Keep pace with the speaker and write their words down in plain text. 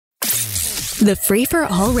The Free for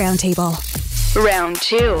All Roundtable. Round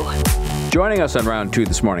 2. Joining us on round 2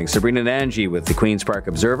 this morning, Sabrina Nanji with the Queen's Park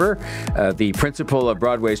Observer, the principal of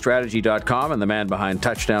BroadwayStrategy.com and the man behind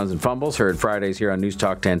Touchdowns and Fumbles, heard Fridays here on News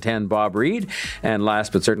Talk 1010, Bob Reid, and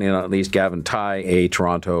last but certainly not least, Gavin Tighe, a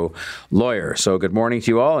Toronto lawyer. So good morning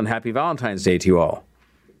to you all and happy Valentine's Day to you all.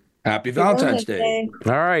 Happy Valentine's Day.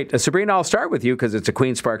 All right. Sabrina, I'll start with you because it's a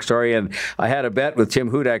Queen's Park story. And I had a bet with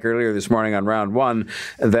Tim Hudak earlier this morning on round 1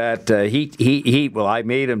 that I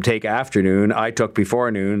made him take afternoon. I took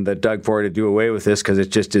before noon, that Doug Ford would do away with this because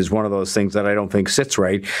it just is one of those things that I don't think sits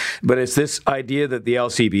right. But it's this idea that the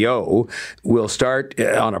LCBO will start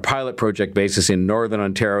on a pilot project basis in Northern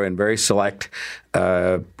Ontario in very select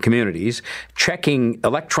communities,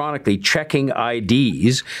 electronically checking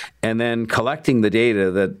IDs, and then collecting the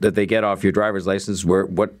data that they get off your driver's license,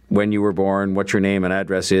 when you were born, what your name and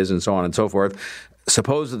address is, and so on and so forth.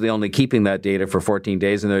 Supposedly only keeping that data for 14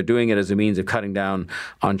 days, and they're doing it as a means of cutting down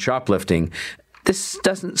on shoplifting. This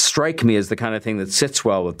doesn't strike me as the kind of thing that sits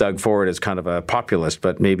well with Doug Ford as kind of a populist,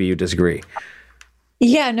 but maybe you disagree.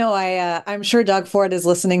 Yeah, no, I'm sure Doug Ford is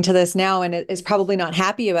listening to this now and is probably not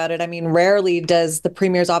happy about it. I mean, rarely does the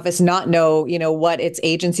Premier's office not know, what its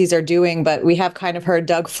agencies are doing, but we have kind of heard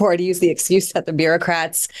Doug Ford use the excuse that the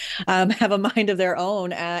bureaucrats have a mind of their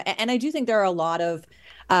own. And I do think there are a lot of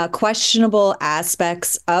questionable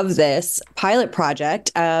aspects of this pilot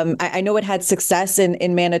project. I know it had success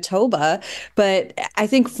in Manitoba, but I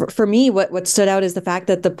think for me, what stood out is the fact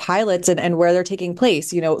that the pilots and where they're taking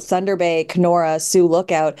place, Thunder Bay, Kenora, Sioux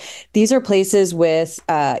Lookout, these are places with,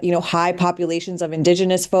 high populations of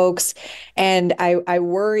Indigenous folks. And I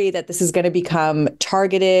worry that this is going to become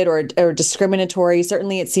targeted or discriminatory.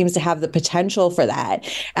 Certainly, it seems to have the potential for that.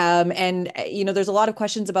 There's a lot of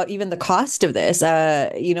questions about even the cost of this.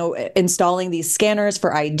 Installing these scanners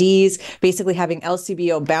for IDs, basically having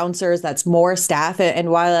LCBO bouncers, that's more staff.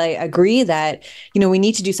 And while I agree that, we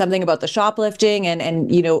need to do something about the shoplifting and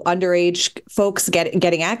underage folks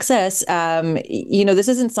getting access, this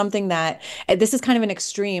isn't something this is kind of an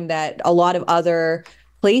extreme that a lot of other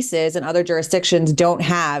places and other jurisdictions don't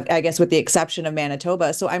have, I guess, with the exception of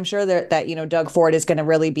Manitoba. So I'm sure that Doug Ford is going to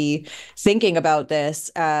really be thinking about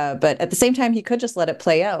this. But at the same time, he could just let it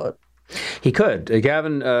play out. He could.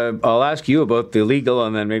 Gavin, I'll ask you about the legal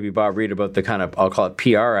and then maybe Bob Reid about the kind of, I'll call it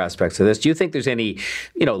PR aspects of this. Do you think there's any,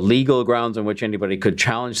 legal grounds on which anybody could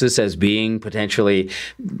challenge this as being potentially,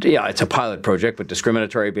 it's a pilot project, but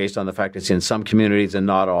discriminatory based on the fact it's in some communities and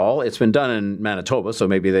not all? It's been done in Manitoba, so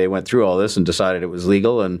maybe they went through all this and decided it was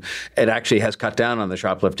legal, and it actually has cut down on the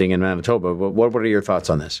shoplifting in Manitoba. But what are your thoughts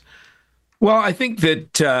on this? Well, I think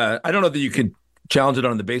that I don't know that you could challenge it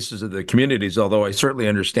on the basis of the communities, although I certainly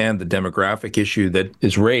understand the demographic issue that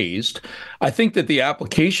is raised. I think that the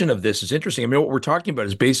application of this is interesting. I mean, what we're talking about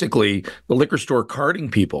is basically the liquor store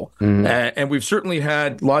carding people. Mm-hmm. And we've certainly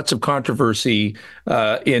had lots of controversy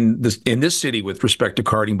in this city with respect to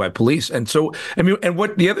carding by police. And so, and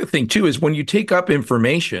what the other thing, too, is when you take up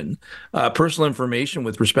information, personal information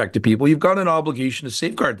with respect to people, you've got an obligation to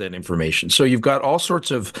safeguard that information. So you've got all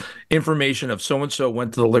sorts of information of so-and-so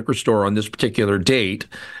went to the liquor store on this particular date.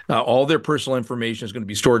 All their personal information is going to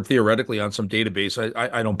be stored theoretically on some database.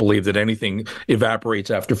 I don't believe that anything evaporates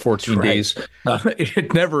after 14 days.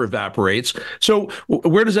 It never evaporates. So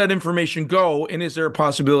where does that information go? And is there a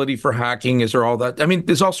possibility for hacking? Is there all that? I mean,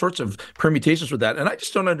 there's all sorts of permutations with that. And I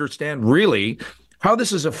just don't understand really how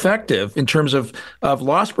this is effective in terms of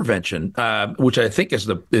loss prevention, which I think is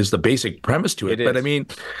the basic premise to it. But I mean,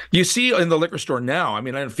 you see in the liquor store now, I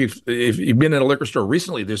mean, I don't know if you've been in a liquor store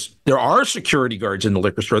recently, there are security guards in the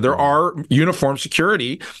liquor store. There are uniformed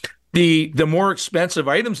security. The more expensive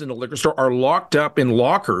items in the liquor store are locked up in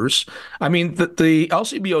lockers. I mean, the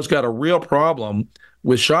LCBO's got a real problem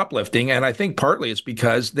with shoplifting, and I think partly it's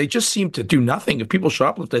because they just seem to do nothing. If people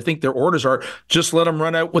shoplift, I think their orders are just let them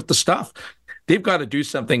run out with the stuff. They've got to do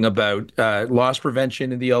something about loss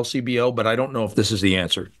prevention in the LCBO, but I don't know if this is the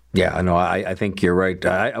answer. Yeah, no, I think you're right.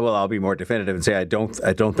 I'll be more definitive and say I don't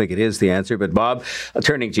think it is the answer. But Bob,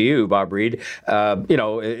 turning to you, Bob Reid,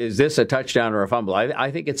 is this a touchdown or a fumble?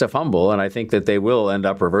 I think it's a fumble, and I think that they will end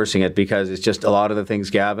up reversing it because it's just a lot of the things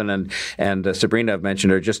Gavin and Sabrina have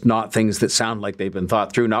mentioned are just not things that sound like they've been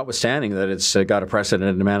thought through, notwithstanding that it's got a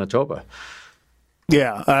precedent in Manitoba.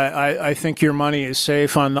 Yeah, I think your money is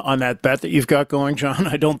safe on that bet that you've got going, John.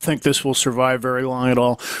 I don't think this will survive very long at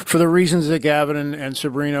all for the reasons that Gavin and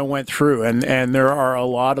Sabrina went through, and there are a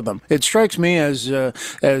lot of them. It strikes me as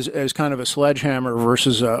kind of a sledgehammer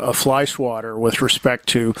versus a fly swatter with respect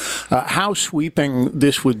to how sweeping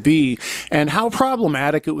this would be and how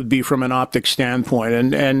problematic it would be from an optics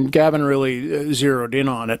standpoint. And Gavin really zeroed in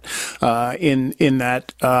on it in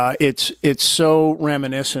that it's so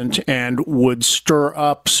reminiscent and would stir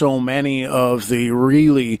up so many of the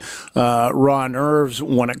really raw nerves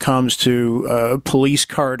when it comes to police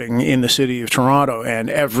carding in the city of Toronto and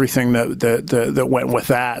everything that went with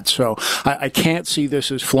that. So I can't see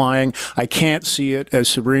this as flying. I can't see it, as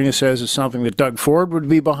Sabrina says, as something that Doug Ford would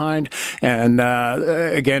be behind. And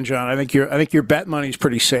again, John, I think your bet money is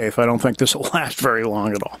pretty safe. I don't think this will last very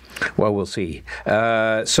long at all. Well, we'll see.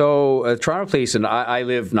 So Toronto Police, and I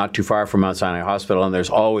live not too far from Mount Sinai Hospital, and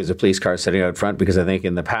there's always a police car sitting out front because I think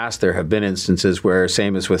in the past there have been instances where,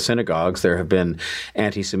 same as with synagogues, there have been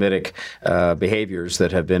anti-Semitic behaviors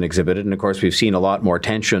that have been exhibited. And of course, we've seen a lot more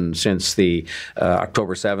tension since the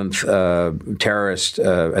October 7th terrorist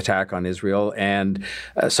attack on Israel and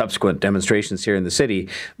subsequent demonstrations here in the city.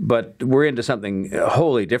 But we're into something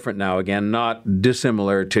wholly different now, again, not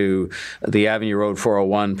dissimilar to the Avenue Road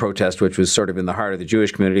 401 protest, which was sort of in the heart of the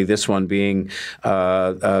Jewish community. This one being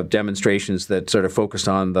demonstrations that sort of focused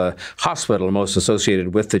on the hospital most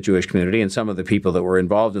associated with the Jewish community. And some of the people that were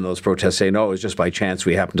involved in those protests say, no, it was just by chance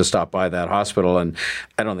we happened to stop by that hospital. And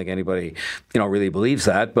I don't think anybody, really believes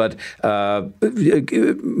that. But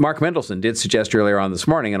Mark Mendelson did suggest earlier on this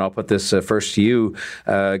morning, and I'll put this first to you,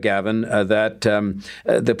 Gavin, that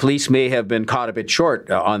the police may have been caught a bit short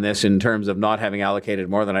on this in terms of not having allocated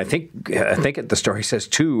more than I think the story says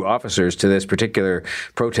 2 officers to this particular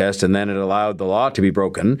protest, and then it allowed the law to be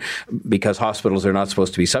broken because hospitals are not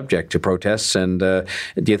supposed to be subject to protests. And do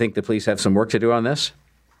you think the police have some work to do on this?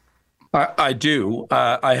 I do.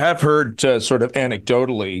 I have heard sort of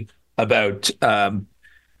anecdotally about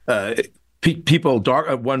people,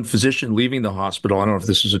 one physician leaving the hospital. I don't know if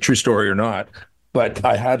this is a true story or not, but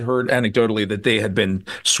I had heard anecdotally that they had been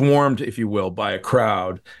swarmed, if you will, by a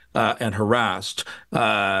crowd and harassed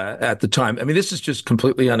at the time. I mean, this is just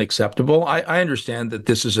completely unacceptable. I understand that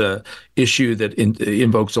this is a issue that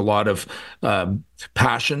invokes a lot of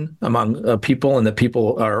passion among people, and that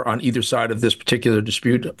people are on either side of this particular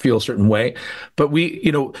dispute feel a certain way. But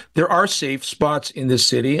there are safe spots in this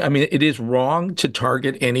city. I mean, it is wrong to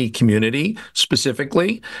target any community,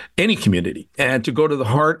 specifically any community, and to go to the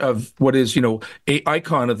heart of what is, a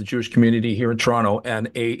icon of the Jewish community here in Toronto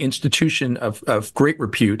and a institution of great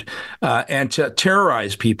repute, and to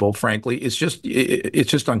terrorize people, frankly, it's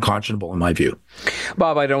just unconscionable in my view.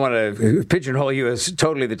 Bob, I don't want to pigeonhole you as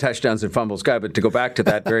totally the touchdowns and fumbles guy, but to go back to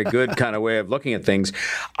that very good kind of way of looking at things,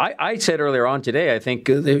 I said earlier on today, I think,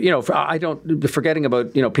 forgetting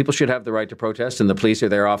about, people should have the right to protest, and the police are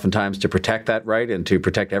there oftentimes to protect that right and to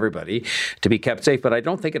protect everybody, to be kept safe. But I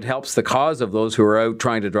don't think it helps the cause of those who are out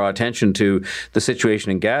trying to draw attention to the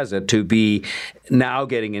situation in Gaza to be now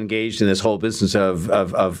getting engaged in this whole business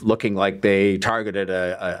of looking like they targeted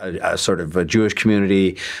a sort of a Jewish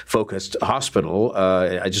community focused hospital.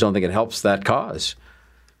 I just don't think it helps that cause.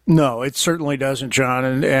 No, it certainly doesn't,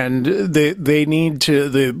 John. And they need to,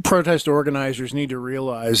 the protest organizers need to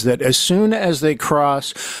realize that as soon as they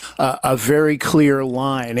cross a very clear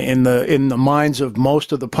line in the minds of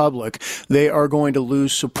most of the public, they are going to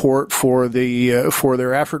lose support for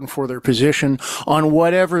their effort and for their position on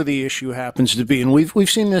whatever the issue happens to be. And we've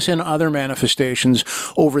seen this in other manifestations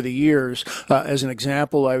over the years. As an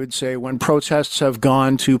example, I would say when protests have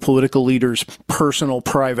gone to political leaders' personal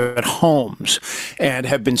private homes and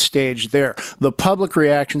have been staged there, the public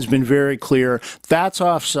reaction's been very clear. That's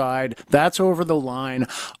offside. That's over the line.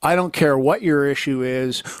 I don't care what your issue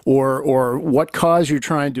is or what cause you're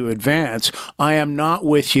trying to advance. I am not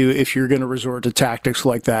with you if you're going to resort to tactics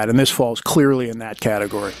like that. And this falls clearly in that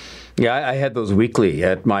category. Yeah, I had those weekly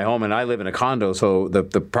at my home, and I live in a condo, so the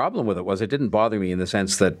problem with it was it didn't bother me in the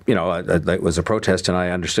sense that, it was a protest and I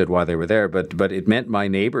understood why they were there, but it meant my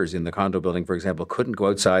neighbors in the condo building, for example, couldn't go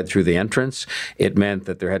outside through the entrance. It meant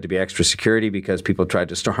that there had to be extra security because people tried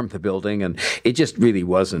to storm the building, and it just really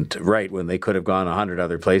wasn't right when they could have gone 100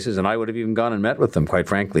 other places, and I would have even gone and met with them, quite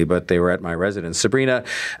frankly, but they were at my residence. Sabrina,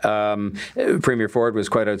 Premier Ford was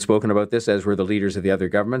quite outspoken about this, as were the leaders of the other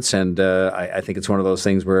governments, and I think it's one of those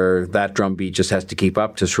things where that drumbeat just has to keep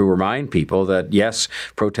up to remind people that, yes,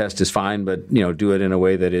 protest is fine, but, do it in a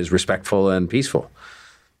way that is respectful and peaceful.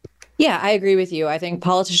 Yeah, I agree with you. I think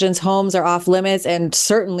politicians' homes are off limits, and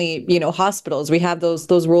certainly, hospitals. We have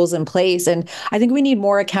those rules in place, and I think we need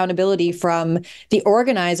more accountability from the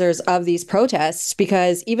organizers of these protests,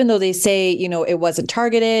 because even though they say, it wasn't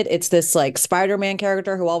targeted, it's this like Spider-Man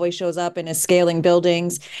character who always shows up and is scaling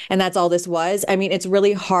buildings, and that's all this was. I mean, it's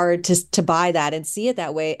really hard to buy that and see it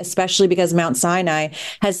that way, especially because Mount Sinai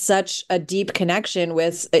has such a deep connection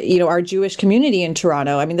with, our Jewish community in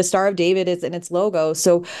Toronto. I mean, the Star of David is in its logo,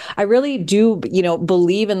 so I really do,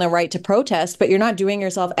 believe in the right to protest, but you're not doing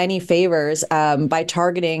yourself any favors by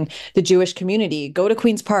targeting the Jewish community. Go to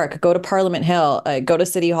Queen's Park, go to Parliament Hill, go to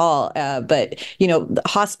City Hall, but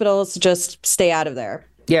hospitals, just stay out of there.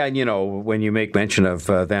 Yeah, and when you make mention of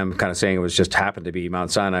them kind of saying it was just happened to be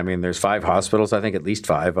Mount Sinai, I mean, there's 5 hospitals, I think at least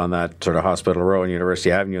 5 on that sort of Hospital Row and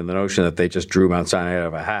University Avenue, and the notion that they just drew Mount Sinai out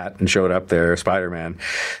of a hat and showed up there, Spider-Man,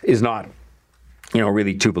 is not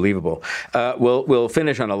really too believable. We'll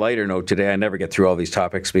finish on a lighter note today. I never get through all these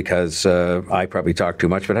topics because I probably talk too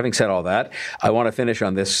much. But having said all that, I want to finish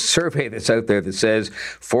on this survey that's out there that says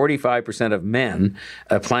 45% of men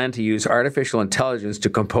plan to use artificial intelligence to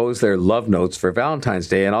compose their love notes for Valentine's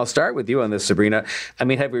Day. And I'll start with you on this, Sabrina. I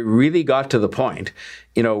mean, have we really got to the point,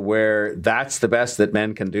 where that's the best that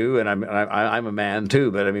men can do? And I'm a man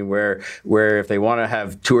too, but I mean, where if they want to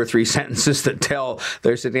have 2 or 3 sentences that tell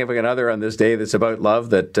their significant other on this day that's about love,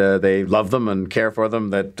 that they love them and care for them,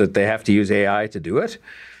 that they have to use AI to do it?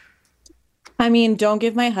 I mean, don't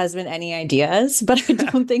give my husband any ideas, but I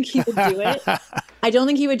don't think he would do it. I don't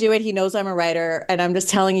think he would do it. He knows I'm a writer, and I'm just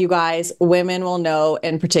telling you guys, women will know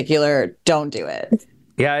in particular, don't do it.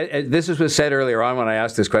 Yeah, this was said earlier on when I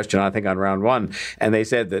asked this question, I think on round 1, and they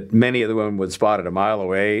said that many of the women would spot it a mile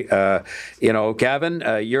away. Gavin,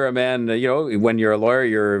 you're a man, when you're a lawyer,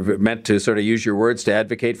 you're meant to sort of use your words to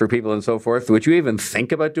advocate for people and so forth. Would you even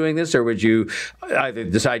think about doing this, or would you either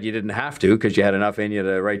decide you didn't have to because you had enough in you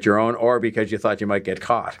to write your own, or because you thought you might get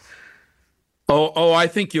caught? Oh, I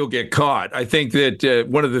think you'll get caught. I think that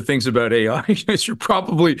one of the things about AI is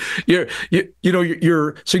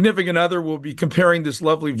your significant other will be comparing this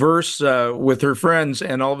lovely verse with her friends,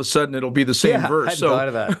 and all of a sudden it'll be the same verse. So thought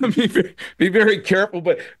of that. Be very careful.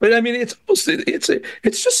 But I mean, it's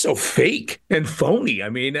just so fake and phony. I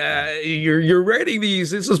mean, you're writing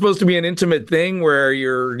these. This is supposed to be an intimate thing where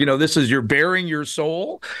you're bearing your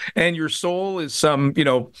soul, and your soul is some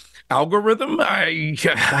algorithm.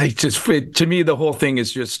 To me, the whole thing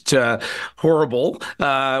is just horrible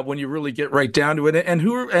when you really get right down to it.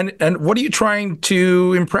 And what are you trying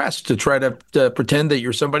to impress? To try to pretend that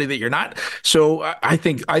you're somebody that you're not? So I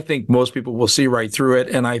think most people will see right through it,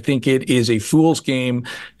 and I think it is a fool's game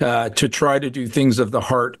to try to do things of the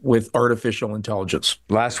heart with artificial intelligence.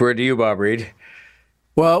 Last word to you, Bob Reid.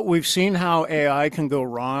 Well, we've seen how AI can go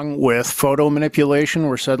wrong with photo manipulation,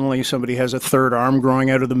 where suddenly somebody has a third arm growing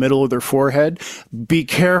out of the middle of their forehead. Be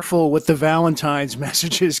careful with the Valentine's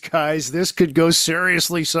messages, guys. This could go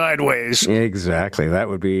seriously sideways. Exactly. That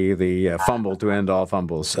would be the fumble to end all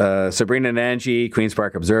fumbles. Sabrina Nanji, Queen's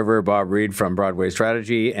Park Observer, Bob Reid from Broadway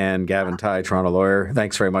Strategy, and Gavin Tighe, Toronto lawyer.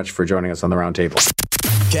 Thanks very much for joining us on the Roundtable.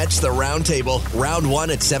 Catch the Roundtable, round 1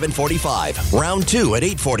 at 7:45, round 2 at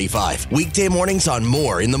 8:45. Weekday mornings on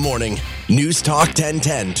More in the Morning. News Talk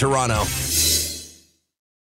 1010 Toronto.